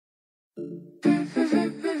House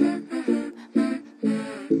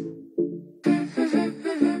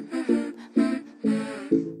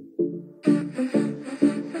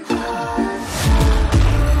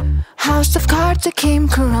of cards that came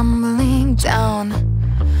crumbling down.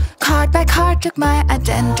 Card by card took my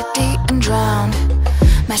identity and drowned.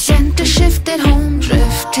 My center shifted, home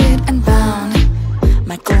drifted and bound.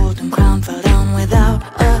 My golden crown fell down without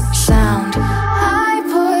a sound. I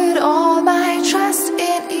put all my trust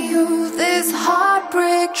in you. This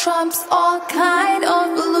heartbreak trumps all kind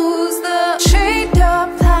of blues. The traitor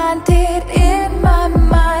planted in my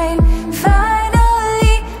mind.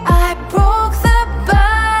 Finally, I broke the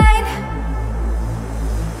bind.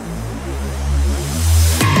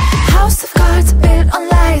 House of cards built on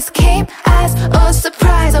lies came as a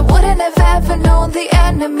surprise. I wouldn't have ever known the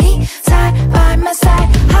enemy side by my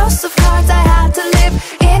side. House of cards I had to live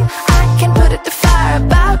in. I can put it to fire.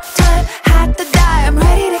 About time, had to die. I'm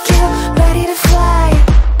ready to kill, ready to fly.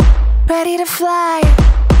 Ready to fly,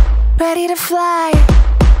 ready to fly,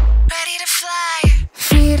 ready to fly.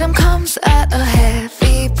 Freedom comes at a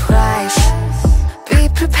heavy price. Be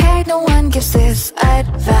prepared, no one gives this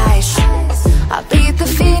advice. I'll be the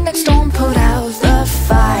phoenix, don't put out the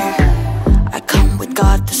fire. I come with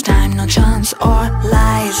God this time, no chance or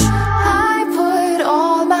lies. I put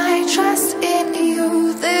all my trust in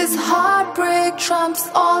you. This heartbreak trumps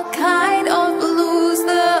all kind of blues.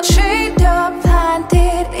 The traitor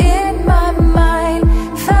planted in my mind.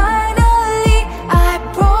 Finally, I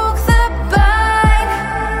broke the bind.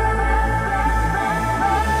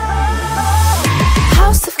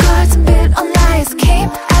 House of cards built on lies came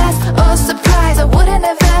as a surprise. I wouldn't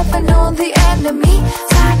have ever known the enemy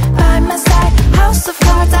side by my side. House of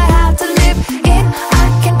cards I had to live in. I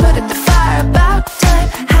can put it to fire. About time,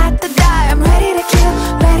 had to die. I'm ready to kill,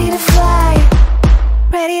 ready to fly.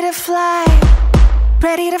 Ready to fly,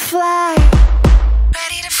 ready to fly,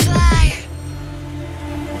 ready to fly.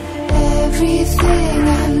 Everything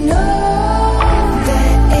I know